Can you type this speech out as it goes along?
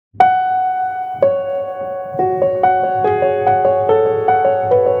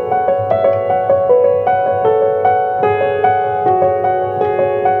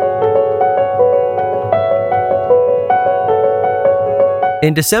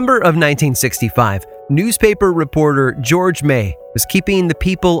In December of 1965, newspaper reporter George May was keeping the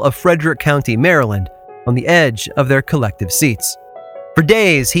people of Frederick County, Maryland, on the edge of their collective seats. For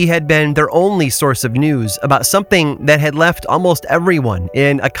days, he had been their only source of news about something that had left almost everyone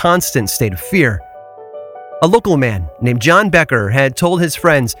in a constant state of fear. A local man named John Becker had told his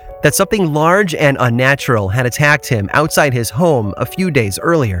friends that something large and unnatural had attacked him outside his home a few days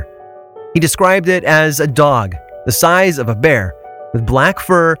earlier. He described it as a dog, the size of a bear, with black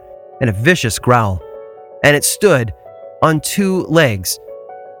fur and a vicious growl, and it stood on 2 legs.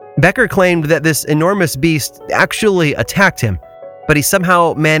 Becker claimed that this enormous beast actually attacked him, but he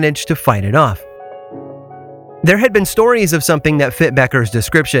somehow managed to fight it off. There had been stories of something that fit Becker's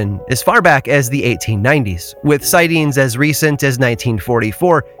description as far back as the 1890s, with sightings as recent as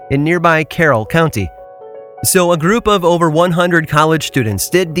 1944 in nearby Carroll County. So a group of over 100 college students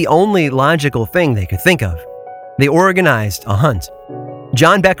did the only logical thing they could think of. They organized a hunt.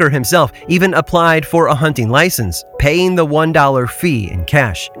 John Becker himself even applied for a hunting license, paying the $1 fee in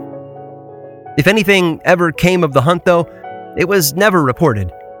cash. If anything ever came of the hunt, though, it was never reported.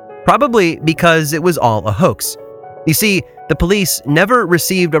 Probably because it was all a hoax. You see, the police never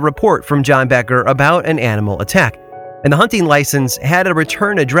received a report from John Becker about an animal attack, and the hunting license had a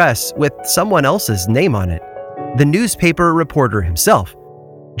return address with someone else's name on it. The newspaper reporter himself,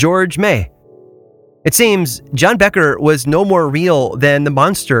 George May. It seems John Becker was no more real than the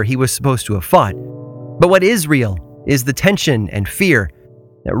monster he was supposed to have fought. But what is real is the tension and fear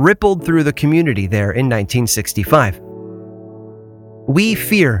that rippled through the community there in 1965. We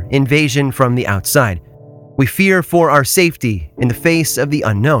fear invasion from the outside. We fear for our safety in the face of the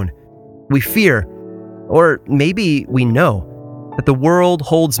unknown. We fear, or maybe we know, that the world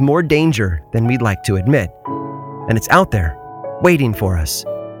holds more danger than we'd like to admit. And it's out there, waiting for us.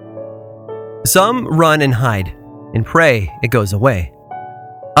 Some run and hide and pray it goes away.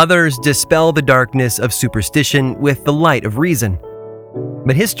 Others dispel the darkness of superstition with the light of reason.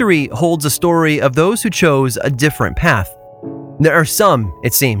 But history holds a story of those who chose a different path. There are some,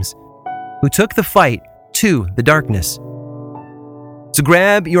 it seems, who took the fight to the darkness. So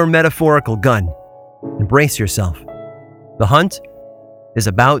grab your metaphorical gun and brace yourself. The hunt is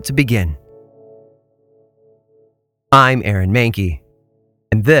about to begin. I'm Aaron Mahnke,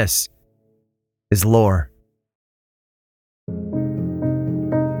 and this is Lore.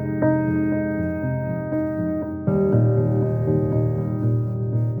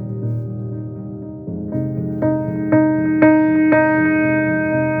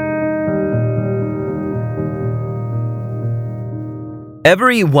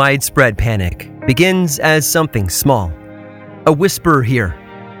 Every widespread panic begins as something small. A whisper here,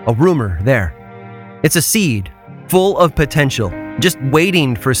 a rumor there. It's a seed full of potential, just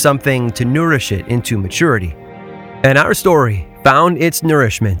waiting for something to nourish it into maturity. And our story found its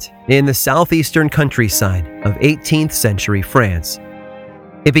nourishment in the southeastern countryside of 18th century France.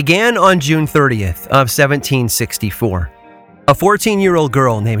 It began on June 30th of 1764. A 14-year-old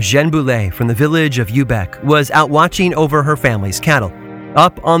girl named Jeanne Boulet from the village of Ubec was out watching over her family's cattle,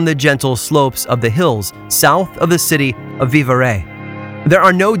 up on the gentle slopes of the hills south of the city of Vivarais. There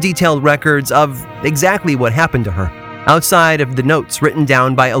are no detailed records of exactly what happened to her, outside of the notes written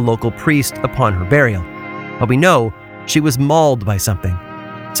down by a local priest upon her burial. But we know she was mauled by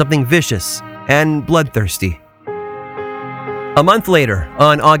something vicious and bloodthirsty. A month later,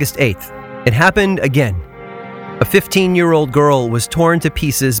 on August 8th, it happened again. A 15-year-old girl was torn to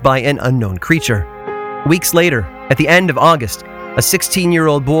pieces by an unknown creature. Weeks later, at the end of August, a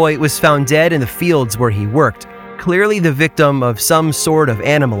 16-year-old boy was found dead in the fields where he worked, clearly the victim of some sort of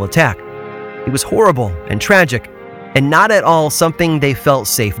animal attack. It was horrible and tragic, and not at all something they felt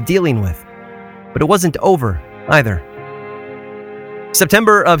safe dealing with. But it wasn't over either.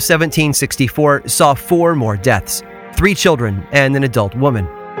 September of 1764 saw 4 more deaths, 3 children and an adult woman.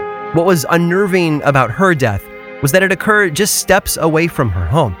 What was unnerving about her death was that it occurred just steps away from her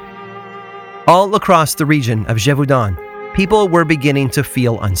home. All across the region of Gévaudan, people were beginning to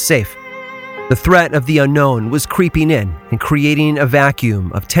feel unsafe. The threat of the unknown was creeping in and creating a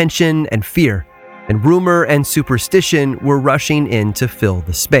vacuum of tension and fear, and rumor and superstition were rushing in to fill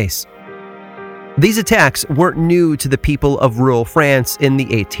the space. These attacks weren't new to the people of rural France in the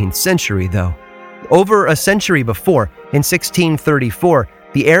 18th century, though. Over a century before, in 1634,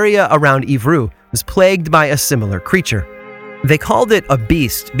 the area around Évreux was plagued by a similar creature. They called it a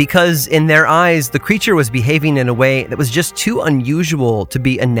beast because, in their eyes, the creature was behaving in a way that was just too unusual to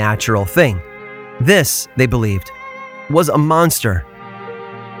be a natural thing. This, they believed, was a monster.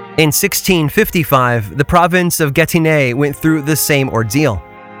 In 1655, the province of Gâtinais went through the same ordeal.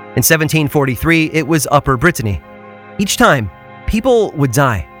 In 1743, it was Upper Brittany. Each time, people would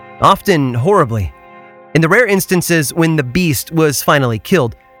die, often horribly. In the rare instances when the beast was finally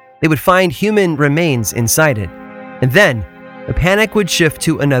killed, they would find human remains inside it. And then, the panic would shift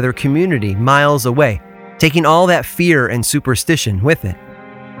to another community miles away, taking all that fear and superstition with it.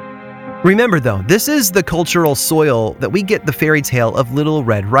 Remember though, this is the cultural soil that we get the fairy tale of Little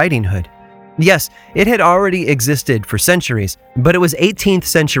Red Riding Hood. Yes, it had already existed for centuries, but it was 18th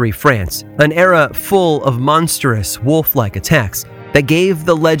century France, an era full of monstrous wolf-like attacks that gave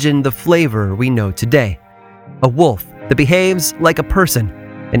the legend the flavor we know today. A wolf that behaves like a person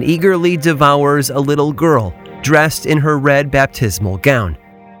and eagerly devours a little girl dressed in her red baptismal gown.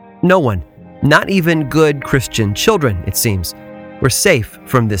 No one, not even good Christian children, it seems, were safe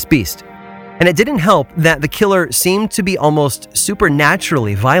from this beast. And it didn't help that the killer seemed to be almost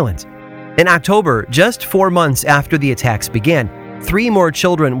supernaturally violent. In October, just 4 months after the attacks began, 3 more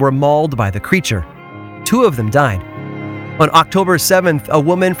children were mauled by the creature. 2 of them died. On October 7th, a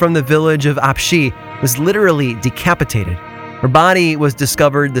woman from the village of Apshi was literally decapitated. Her body was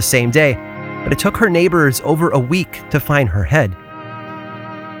discovered the same day, but it took her neighbors over a week to find her head.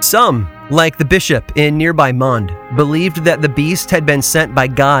 Some, like the bishop in nearby Mende, believed that the beast had been sent by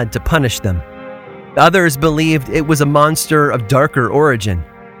God to punish them. Others believed it was a monster of darker origin.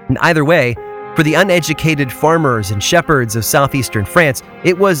 And either way, for the uneducated farmers and shepherds of southeastern France,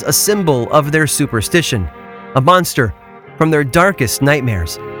 it was a symbol of their superstition, a monster from their darkest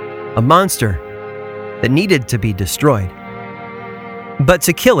nightmares, a monster that needed to be destroyed. But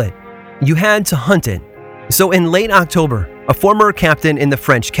to kill it, you had to hunt it. So in late October, a former captain in the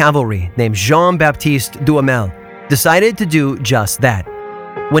French cavalry named Jean-Baptiste Duhamel decided to do just that.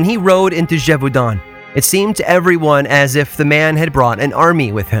 When he rode into Gévaudan, it seemed to everyone as if the man had brought an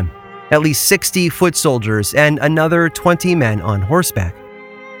army with him, at least 60 foot soldiers and another 20 men on horseback.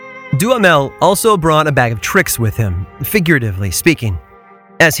 Duhamel also brought a bag of tricks with him, figuratively speaking.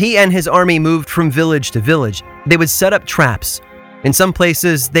 As he and his army moved from village to village, they would set up traps. In some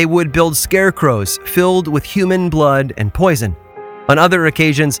places, they would build scarecrows filled with human blood and poison. On other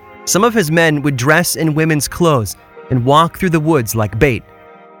occasions, some of his men would dress in women's clothes and walk through the woods like bait.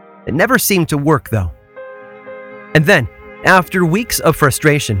 It never seemed to work, though. And then, after weeks of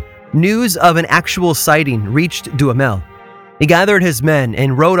frustration, news of an actual sighting reached Duhamel. He gathered his men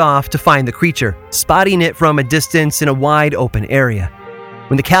and rode off to find the creature, spotting it from a distance in a wide open area.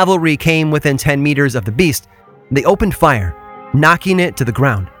 When the cavalry came within 10 meters of the beast, they opened fire, knocking it to the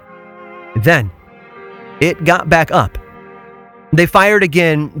ground. Then, it got back up. They fired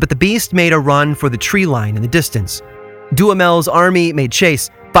again, but the beast made a run for the tree line in the distance. Duhamel's army made chase,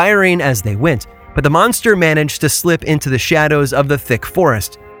 firing as they went, but the monster managed to slip into the shadows of the thick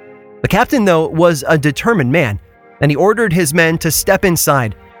forest. The captain, though, was a determined man, and he ordered his men to step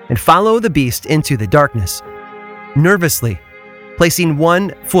inside and follow the beast into the darkness. Nervously, placing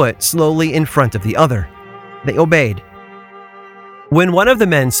one foot slowly in front of the other, they obeyed. When one of the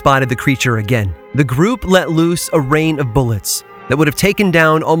men spotted the creature again, the group let loose a rain of bullets that would have taken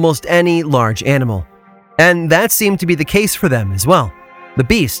down almost any large animal. And that seemed to be the case for them as well. The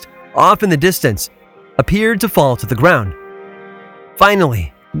beast, off in the distance, appeared to fall to the ground.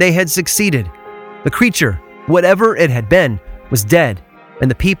 Finally, they had succeeded. The creature, whatever it had been, was dead, and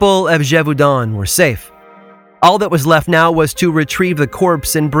the people of Gévaudan were safe. All that was left now was to retrieve the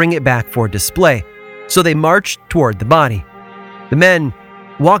corpse and bring it back for display, so they marched toward the body. The men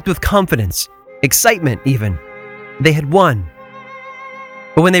walked with confidence, excitement even. They had won.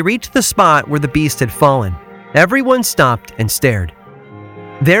 But when they reached the spot where the beast had fallen, everyone stopped and stared.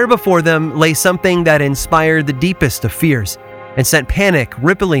 There before them lay something that inspired the deepest of fears and sent panic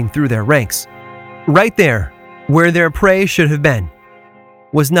rippling through their ranks. Right there, where their prey should have been,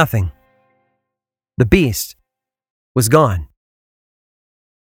 was nothing. The beast was gone.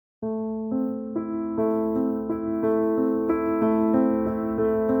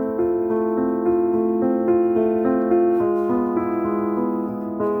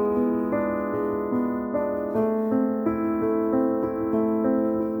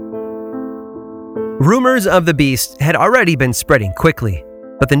 Rumors of the beast had already been spreading quickly,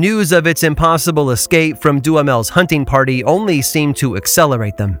 but the news of its impossible escape from Duhamel's hunting party only seemed to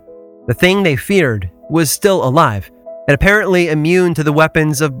accelerate them. The thing they feared was still alive, and apparently immune to the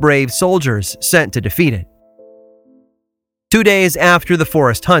weapons of brave soldiers sent to defeat it. 2 days after the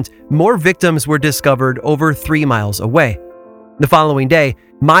forest hunt, more victims were discovered over 3 miles away. The following day,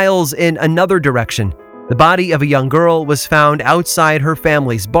 miles in another direction, the body of a young girl was found outside her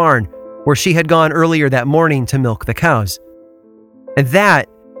family's barn, where she had gone earlier that morning to milk the cows. And that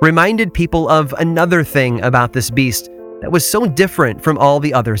reminded people of another thing about this beast that was so different from all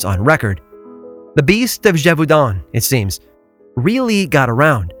the others on record. The beast of Gévaudan, it seems, really got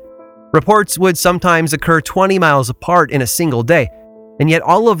around. Reports would sometimes occur 20 miles apart in a single day, and yet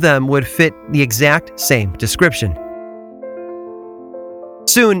all of them would fit the exact same description.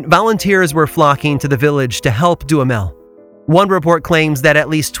 Soon, volunteers were flocking to the village to help Duhamel. One report claims that at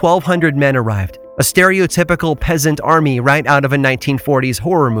least 1,200 men arrived, a stereotypical peasant army right out of a 1940s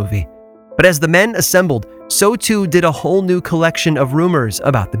horror movie. But as the men assembled, so too did a whole new collection of rumors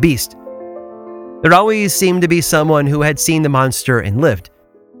about the beast. There always seemed to be someone who had seen the monster and lived.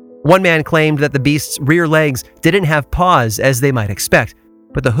 One man claimed that the beast's rear legs didn't have paws as they might expect,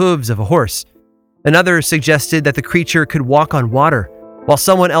 but the hooves of a horse. Another suggested that the creature could walk on water, while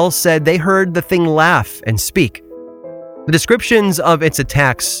someone else said they heard the thing laugh and speak. The descriptions of its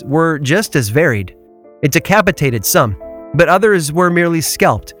attacks were just as varied. It decapitated some, but others were merely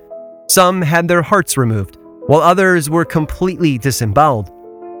scalped. Some had their hearts removed, while others were completely disemboweled.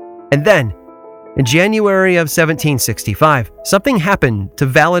 And then, in January of 1765, something happened to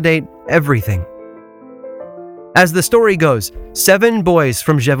validate everything. As the story goes, 7 boys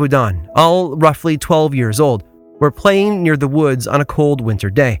from Gévaudan, all roughly 12 years old, were playing near the woods on a cold winter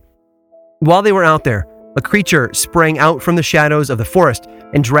day. While they were out there, a creature sprang out from the shadows of the forest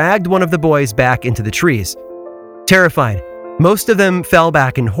and dragged one of the boys back into the trees. Terrified, most of them fell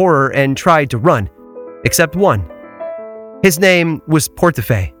back in horror and tried to run, except one. His name was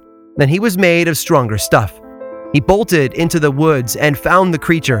Portefaix, and he was made of stronger stuff. He bolted into the woods and found the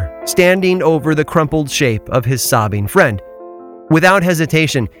creature standing over the crumpled shape of his sobbing friend. Without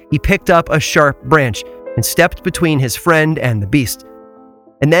hesitation, he picked up a sharp branch and stepped between his friend and the beast.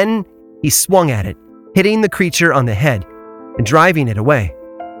 And then he swung at it, hitting the creature on the head and driving it away.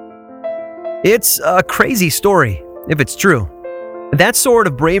 It's a crazy story, if it's true. That sort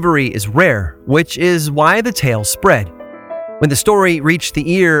of bravery is rare, which is why the tale spread. When the story reached the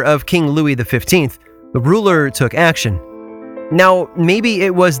ear of King Louis XV, the ruler took action. Now, maybe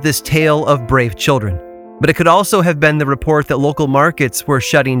it was this tale of brave children, but it could also have been the report that local markets were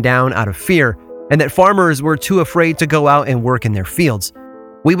shutting down out of fear and that farmers were too afraid to go out and work in their fields.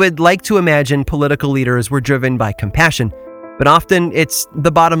 We would like to imagine political leaders were driven by compassion, but often it's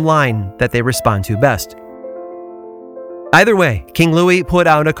the bottom line that they respond to best. Either way, King Louis put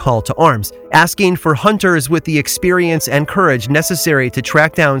out a call to arms, asking for hunters with the experience and courage necessary to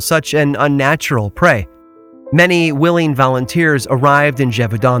track down such an unnatural prey. Many willing volunteers arrived in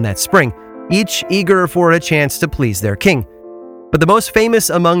Gévaudan that spring, each eager for a chance to please their king. But the most famous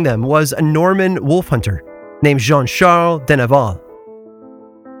among them was a Norman wolf hunter named Jean-Charles Denneval.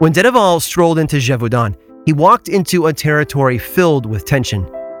 When Denneval strolled into Gévaudan, he walked into a territory filled with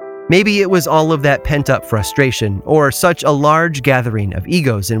tension. Maybe it was all of that pent-up frustration, or such a large gathering of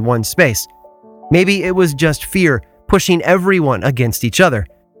egos in one space. Maybe it was just fear pushing everyone against each other.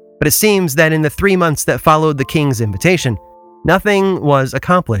 But it seems that in the 3 months that followed the king's invitation, nothing was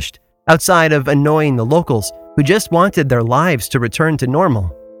accomplished, outside of annoying the locals who just wanted their lives to return to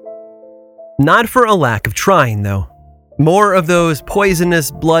normal. Not for a lack of trying, though. More of those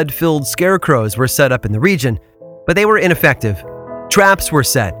poisonous, blood-filled scarecrows were set up in the region, but they were ineffective. Traps were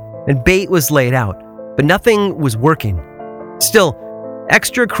set, and bait was laid out, but nothing was working. Still,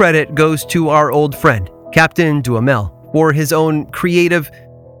 extra credit goes to our old friend, Captain Duhamel, for his own creative,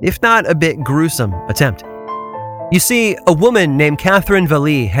 if not a bit gruesome, attempt. You see, a woman named Catherine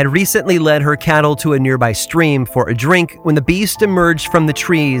Vallee had recently led her cattle to a nearby stream for a drink when the beast emerged from the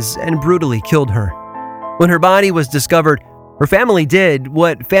trees and brutally killed her. When her body was discovered, her family did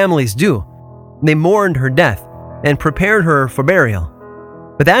what families do. They mourned her death and prepared her for burial.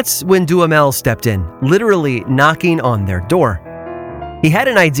 But that's when Duhamel stepped in, literally knocking on their door. He had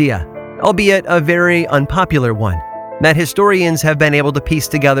an idea, albeit a very unpopular one, that historians have been able to piece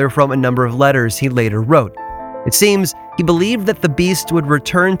together from a number of letters he later wrote. It seems he believed that the beast would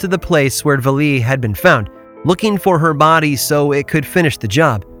return to the place where Vallee had been found, looking for her body so it could finish the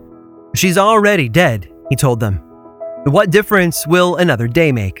job. She's already dead, he told them. What difference will another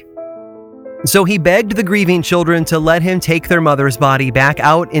day make? So he begged the grieving children to let him take their mother's body back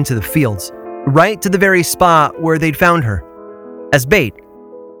out into the fields, right to the very spot where they'd found her, as bait.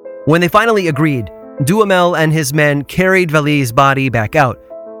 When they finally agreed, Duhamel and his men carried Vallee's body back out,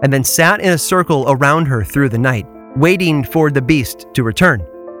 and then sat in a circle around her through the night, waiting for the beast to return.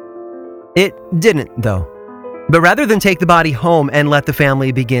 It didn't, though. But rather than take the body home and let the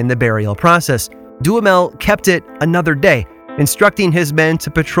family begin the burial process, Duhamel kept it another day, instructing his men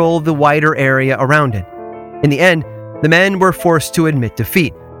to patrol the wider area around it. In the end, the men were forced to admit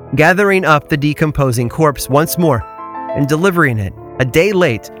defeat, gathering up the decomposing corpse once more and delivering it, a day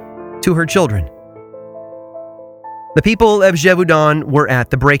late, to her children. The people of Gévaudan were at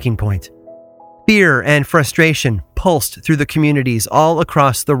the breaking point. Fear and frustration pulsed through the communities all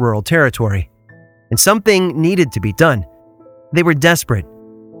across the rural territory, and something needed to be done. They were desperate.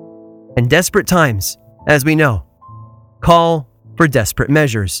 And desperate times, as we know, call for desperate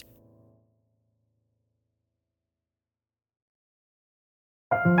measures.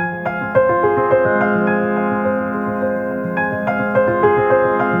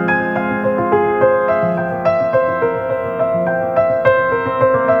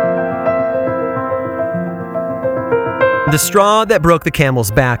 The straw that broke the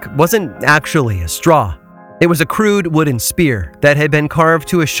camel's back wasn't actually a straw. It was a crude wooden spear that had been carved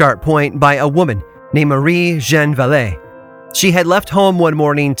to a sharp point by a woman named Marie-Jeanne Vallée. She had left home one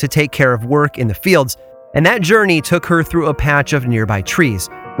morning to take care of work in the fields, and that journey took her through a patch of nearby trees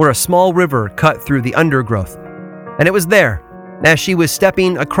where a small river cut through the undergrowth. And it was there, as she was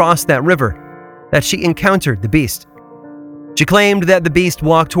stepping across that river, that she encountered the beast. She claimed that the beast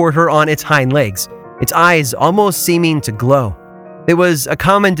walked toward her on its hind legs, its eyes almost seeming to glow. It was a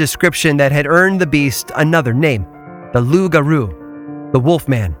common description that had earned the beast another name, the loup-garou, the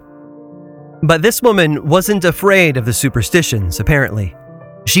wolfman. But this woman wasn't afraid of the superstitions, apparently.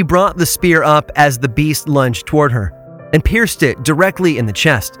 She brought the spear up as the beast lunged toward her and pierced it directly in the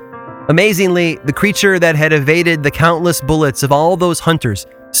chest. Amazingly, the creature that had evaded the countless bullets of all those hunters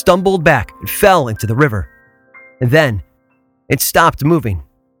stumbled back and fell into the river. And then, it stopped moving.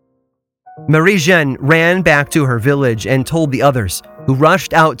 Marie-Jeanne ran back to her village and told the others, who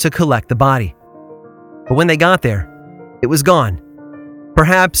rushed out to collect the body. But when they got there, it was gone,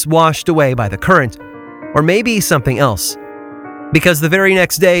 perhaps washed away by the current, or maybe something else. Because the very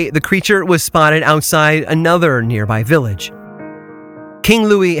next day, the creature was spotted outside another nearby village. King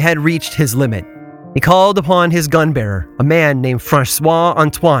Louis had reached his limit. He called upon his gun-bearer, a man named Francois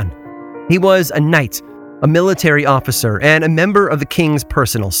Antoine. He was a knight, a military officer, and a member of the king's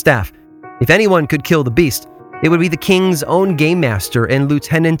personal staff. If anyone could kill the beast, it would be the king's own game master and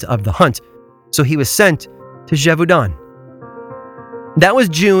lieutenant of the hunt, so he was sent to Gévaudan. That was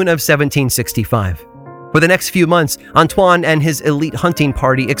June of 1765. For the next few months, Antoine and his elite hunting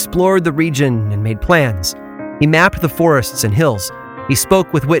party explored the region and made plans. He mapped the forests and hills, he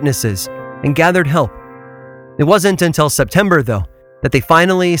spoke with witnesses, and gathered help. It wasn't until September, though, that they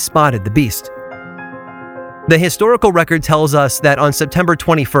finally spotted the beast. The historical record tells us that on September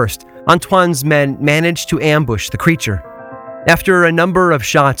 21st, Antoine's men managed to ambush the creature. After a number of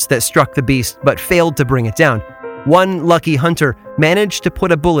shots that struck the beast but failed to bring it down, one lucky hunter managed to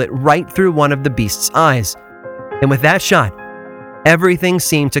put a bullet right through one of the beast's eyes. And with that shot, everything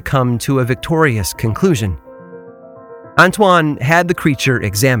seemed to come to a victorious conclusion. Antoine had the creature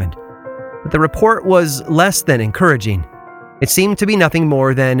examined, but the report was less than encouraging. It seemed to be nothing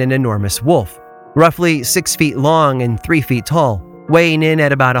more than an enormous wolf, roughly 6 feet long and 3 feet tall, weighing in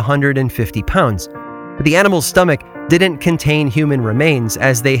at about 150 pounds. But the animal's stomach didn't contain human remains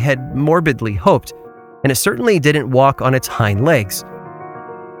as they had morbidly hoped, and it certainly didn't walk on its hind legs.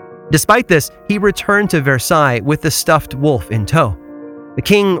 Despite this, he returned to Versailles with the stuffed wolf in tow. The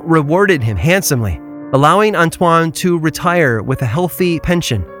king rewarded him handsomely, allowing Antoine to retire with a healthy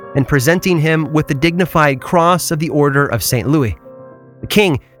pension and presenting him with the dignified Cross of the Order of St. Louis. The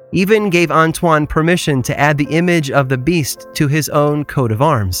king even gave Antoine permission to add the image of the beast to his own coat of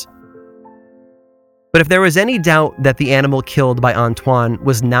arms. But if there was any doubt that the animal killed by Antoine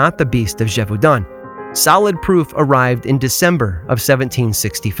was not the beast of Gévaudan, solid proof arrived in December of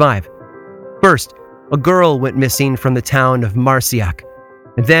 1765. First, a girl went missing from the town of Marcillac,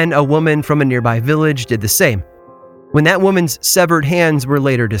 and then a woman from a nearby village did the same. When that woman's severed hands were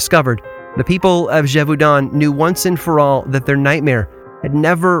later discovered, the people of Gévaudan knew once and for all that their nightmare had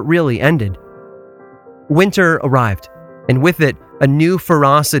never really ended. Winter arrived, and with it, a new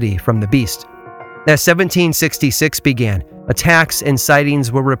ferocity from the beast. As 1766 began, attacks and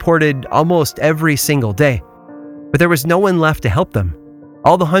sightings were reported almost every single day. But there was no one left to help them.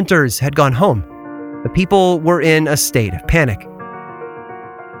 All the hunters had gone home. The people were in a state of panic.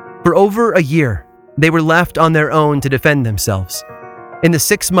 For over a year, they were left on their own to defend themselves. In the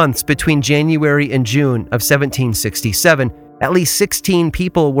 6 months between January and June of 1767, at least 16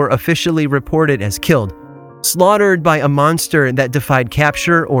 people were officially reported as killed, slaughtered by a monster that defied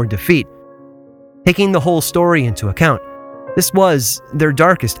capture or defeat. Taking the whole story into account, this was their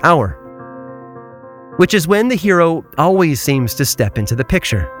darkest hour. Which is when the hero always seems to step into the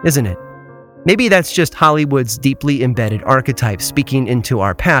picture, isn't it? Maybe that's just Hollywood's deeply embedded archetype speaking into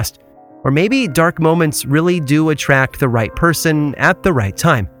our past, or maybe dark moments really do attract the right person at the right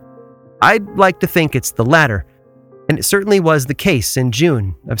time. I'd like to think it's the latter, and it certainly was the case in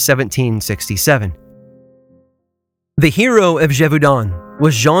June of 1767. The hero of Gévaudan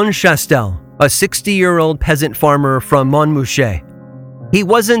was Jean Chastel, a 60-year-old peasant farmer from Monmouchet. He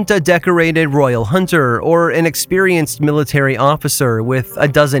wasn't a decorated royal hunter or an experienced military officer with a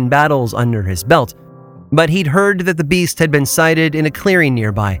dozen battles under his belt, but he'd heard that the beast had been sighted in a clearing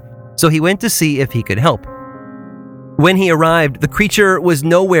nearby, so he went to see if he could help. When he arrived, the creature was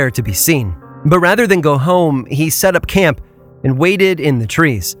nowhere to be seen, but rather than go home, he set up camp and waited in the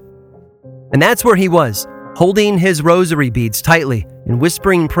trees. And that's where he was, holding his rosary beads tightly and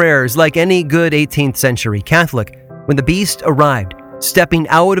whispering prayers like any good 18th century Catholic, when the beast arrived, stepping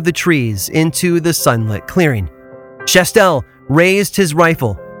out of the trees into the sunlit clearing. Chastel raised his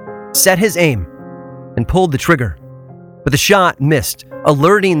rifle, set his aim, and pulled the trigger. But the shot missed,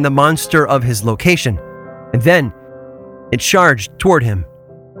 alerting the monster of his location, and then it charged toward him.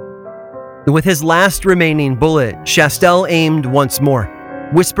 With his last remaining bullet, Chastel aimed once more,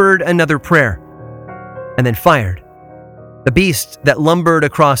 whispered another prayer, and then fired. The beast that lumbered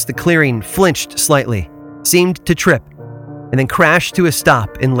across the clearing flinched slightly, seemed to trip, and then crashed to a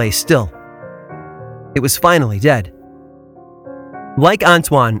stop and lay still. It was finally dead. Like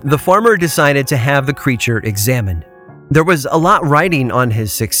Antoine, the farmer decided to have the creature examined. There was a lot riding on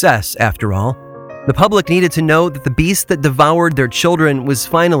his success, after all. The public needed to know that the beast that devoured their children was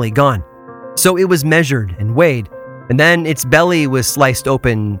finally gone. So it was measured and weighed, and then its belly was sliced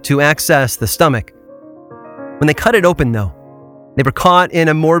open to access the stomach. When they cut it open, though, they were caught in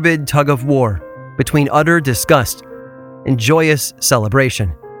a morbid tug-of-war between utter disgust and joyous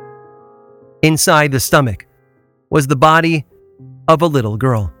celebration. Inside the stomach was the body of a little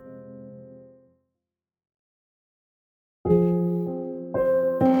girl.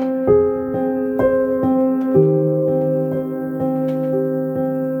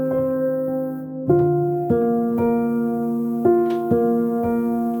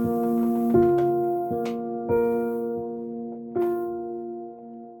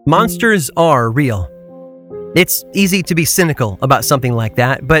 Monsters are real. It's easy to be cynical about something like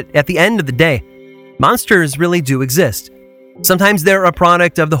that, but at the end of the day, monsters really do exist. Sometimes they're a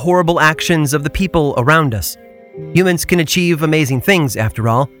product of the horrible actions of the people around us. Humans can achieve amazing things, after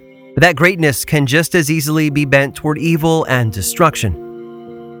all, but that greatness can just as easily be bent toward evil and destruction.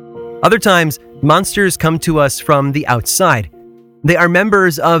 Other times, monsters come to us from the outside. They are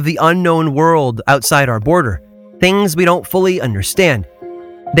members of the unknown world outside our border, things we don't fully understand.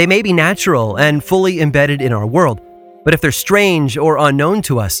 They may be natural and fully embedded in our world, but if they're strange or unknown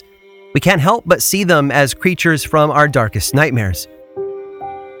to us, we can't help but see them as creatures from our darkest nightmares.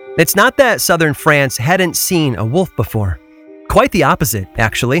 It's not that southern France hadn't seen a wolf before. Quite the opposite,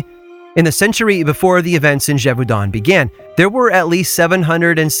 actually. In the century before the events in Gévaudan began, there were at least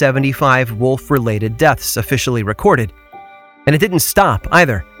 775 wolf-related deaths officially recorded. And it didn't stop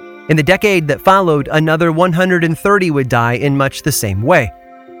either. In the decade that followed, another 130 would die in much the same way.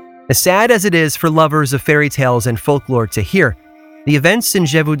 As sad as it is for lovers of fairy tales and folklore to hear, the events in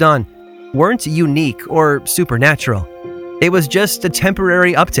Gévaudan weren't unique or supernatural. It was just a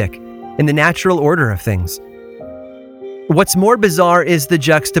temporary uptick in the natural order of things. What's more bizarre is the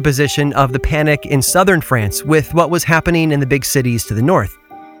juxtaposition of the panic in southern France with what was happening in the big cities to the north.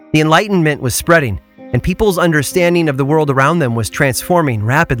 The Enlightenment was spreading, and people's understanding of the world around them was transforming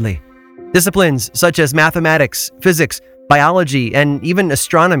rapidly. Disciplines such as mathematics, physics, biology, and even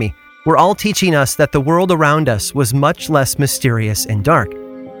astronomy were all teaching us that the world around us was much less mysterious and dark.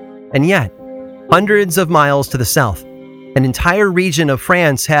 And yet, hundreds of miles to the south, an entire region of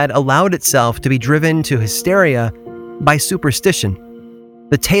France had allowed itself to be driven to hysteria by superstition.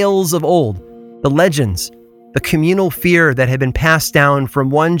 The tales of old, the legends, the communal fear that had been passed down from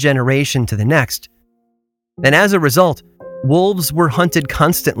one generation to the next. And as a result, wolves were hunted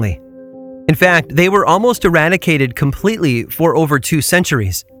constantly. In fact, they were almost eradicated completely for over 2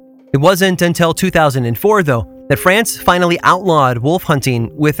 centuries. It wasn't until 2004, though, that France finally outlawed wolf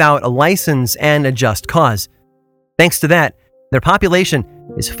hunting without a license and a just cause. Thanks to that, their population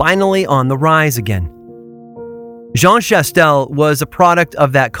is finally on the rise again. Jean Chastel was a product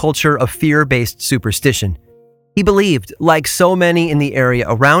of that culture of fear-based superstition. He believed, like so many in the area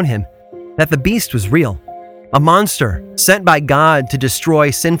around him, that the beast was real, a monster sent by God to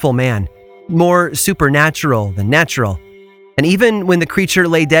destroy sinful man, more supernatural than natural. And even when the creature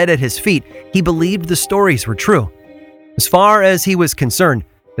lay dead at his feet, he believed the stories were true. As far as he was concerned,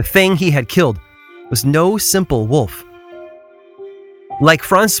 the thing he had killed was no simple wolf. Like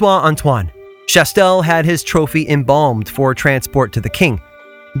Francois Antoine, Chastel had his trophy embalmed for transport to the king,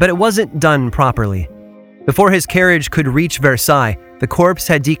 but it wasn't done properly. Before his carriage could reach Versailles, the corpse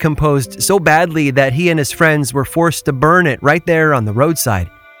had decomposed so badly that he and his friends were forced to burn it right there on the roadside.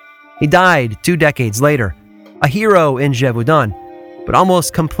 He died 2 decades later, a hero in Gévaudan, but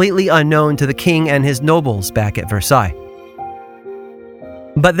almost completely unknown to the king and his nobles back at Versailles.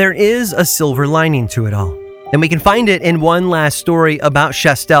 But there is a silver lining to it all, and we can find it in one last story about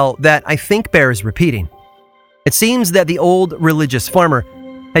Chastel that I think bears repeating. It seems that the old religious farmer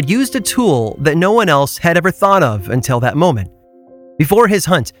had used a tool that no one else had ever thought of until that moment. Before his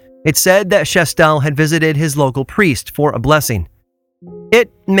hunt, it's said that Chastel had visited his local priest for a blessing.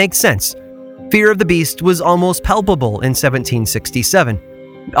 It makes sense. Fear of the beast was almost palpable in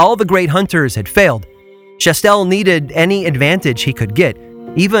 1767. All the great hunters had failed. Chastel needed any advantage he could get,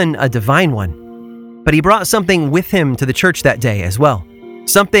 even a divine one. But he brought something with him to the church that day as well,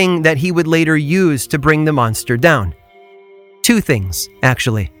 something that he would later use to bring the monster down. Two things,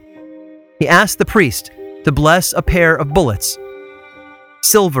 actually. He asked the priest to bless a pair of bullets.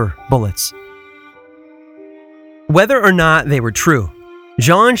 Silver bullets. Whether or not they were true,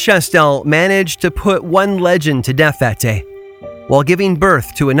 Jean Chastel managed to put one legend to death that day, while giving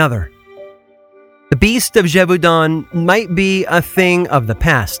birth to another. The beast of Gévaudan might be a thing of the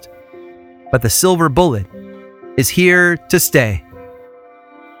past, but the silver bullet is here to stay.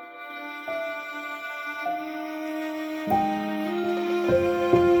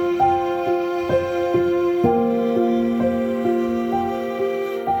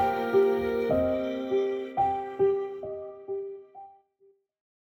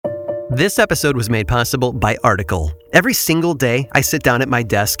 This episode was made possible by Article. Every single day, I sit down at my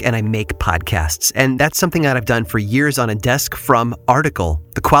desk and I make podcasts, and that's something that I've done for years on a desk from Article.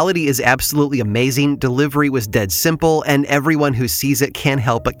 The quality is absolutely amazing, delivery was dead simple, and everyone who sees it can't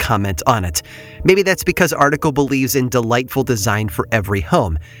help but comment on it. Maybe that's because Article believes in delightful design for every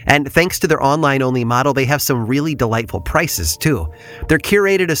home, and thanks to their online-only model, they have some really delightful prices too. Their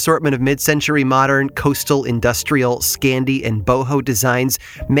curated assortment of mid-century modern, coastal, industrial, Scandi, and boho designs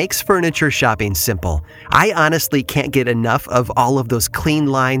makes furniture shopping simple. I honestly can't get enough of all of those clean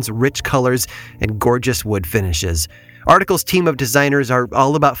lines, rich colors, and gorgeous wood finishes. Article's team of designers are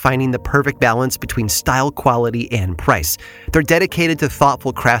all about finding the perfect balance between style, quality, and price. They're dedicated to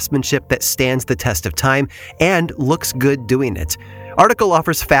thoughtful craftsmanship that stands the test of time and looks good doing it. Article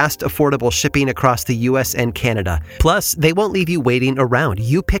offers fast, affordable shipping across the US and Canada. Plus, they won't leave you waiting around.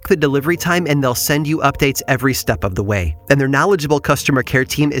 You pick the delivery time and they'll send you updates every step of the way. And their knowledgeable customer care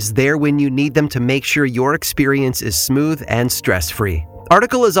team is there when you need them to make sure your experience is smooth and stress-free.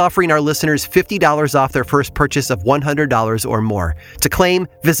 Article is offering our listeners $50 off their first purchase of $100 or more. To claim,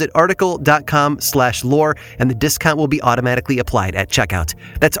 visit article.com/lore and the discount will be automatically applied at checkout.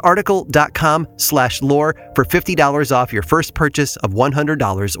 That's article.com/lore for $50 off your first purchase of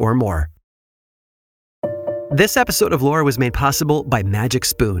 $100 or more. This episode of Lore was made possible by Magic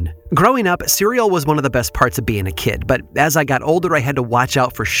Spoon. Growing up, cereal was one of the best parts of being a kid, but as I got older, I had to watch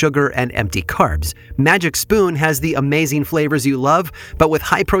out for sugar and empty carbs. Magic Spoon has the amazing flavors you love, but with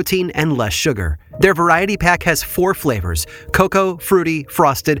high protein and less sugar. Their variety pack has 4 flavors: cocoa, fruity,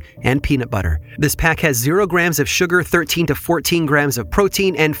 frosted, and peanut butter. This pack has 0 grams of sugar, 13 to 14 grams of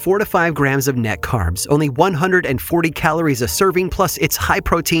protein, and 4 to 5 grams of net carbs. Only 140 calories a serving, plus it's high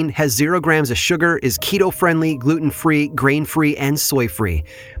protein, has 0 grams of sugar, is keto-friendly, gluten-free, grain-free, and soy-free.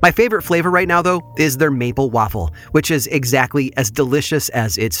 My favorite flavor right now, though, is their maple waffle, which is exactly as delicious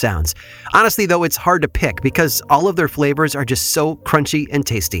as it sounds. Honestly, though, it's hard to pick because all of their flavors are just so crunchy and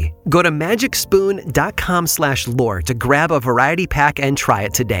tasty. Go to magicspoon.com/lore to grab a variety pack and try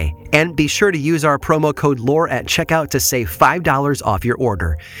it today. And be sure to use our promo code LORE at checkout to save $5 off your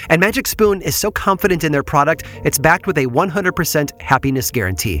order. And Magic Spoon is so confident in their product, it's backed with a 100% happiness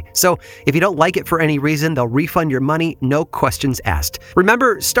guarantee. So if you don't like it for any reason, they'll refund your money, no questions asked.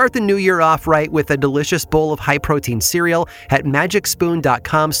 Remember, start the new year off right with a delicious bowl of high-protein cereal at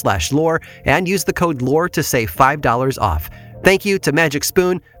magicspoon.com/lore and use the code LORE to save $5 off. Thank you to Magic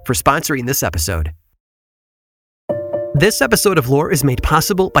Spoon for sponsoring this episode. This episode of Lore is made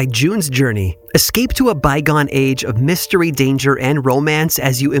possible by June's Journey. Escape to a bygone age of mystery, danger, and romance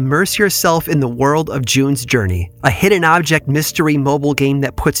as you immerse yourself in the world of June's Journey, a hidden object mystery mobile game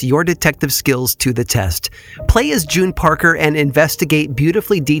that puts your detective skills to the test. Play as June Parker and investigate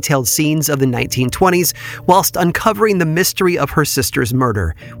beautifully detailed scenes of the 1920s whilst uncovering the mystery of her sister's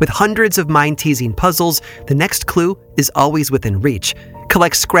murder. With hundreds of mind-teasing puzzles, the next clue is always within reach.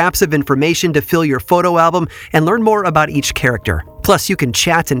 Collect scraps of information to fill your photo album and learn more about each character. Plus, you can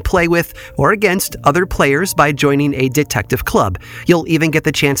chat and play with or against other players by joining a detective club. You'll even get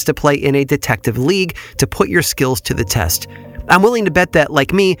the chance to play in a detective league to put your skills to the test. I'm willing to bet that,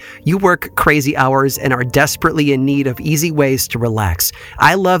 like me, you work crazy hours and are desperately in need of easy ways to relax.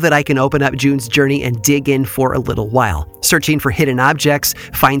 I love that I can open up June's Journey and dig in for a little while, searching for hidden objects,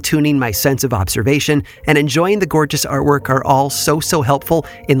 fine-tuning my sense of observation, and enjoying the gorgeous artwork are all so helpful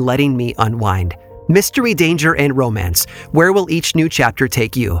in letting me unwind. Mystery, danger, and romance. Where will each new chapter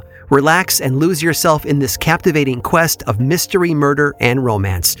take you? Relax and lose yourself in this captivating quest of mystery, murder, and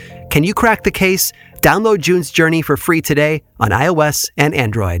romance. Can you crack the case? Download June's Journey for free today on iOS and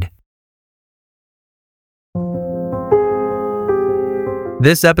Android.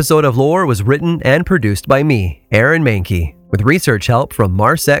 This episode of Lore was written and produced by me, Aaron Mahnke, with research help from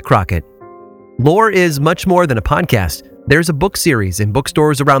Marset Crockett. Lore is much more than a podcast. There's a book series in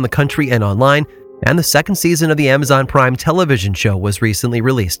bookstores around the country and online, and the second season of the Amazon Prime television show was recently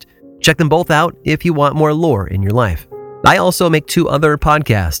released. Check them both out if you want more lore in your life. I also make 2 other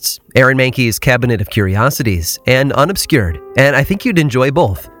podcasts, Aaron Mahnke's Cabinet of Curiosities and Unobscured, and I think you'd enjoy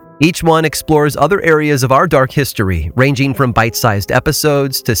both. Each one explores other areas of our dark history, ranging from bite-sized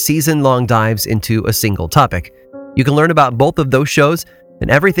episodes to season-long dives into a single topic. You can learn about both of those shows and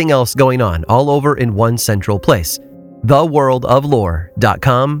everything else going on all over in one central place,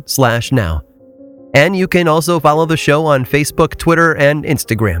 theworldoflore.com/now. And you can also follow the show on Facebook, Twitter, and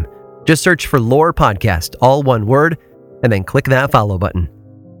Instagram. Just search for Lore Podcast, all one word, and then click that follow button.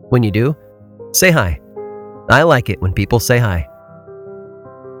 When you do, say hi. I like it when people say hi.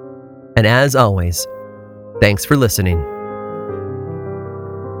 And as always, thanks for listening.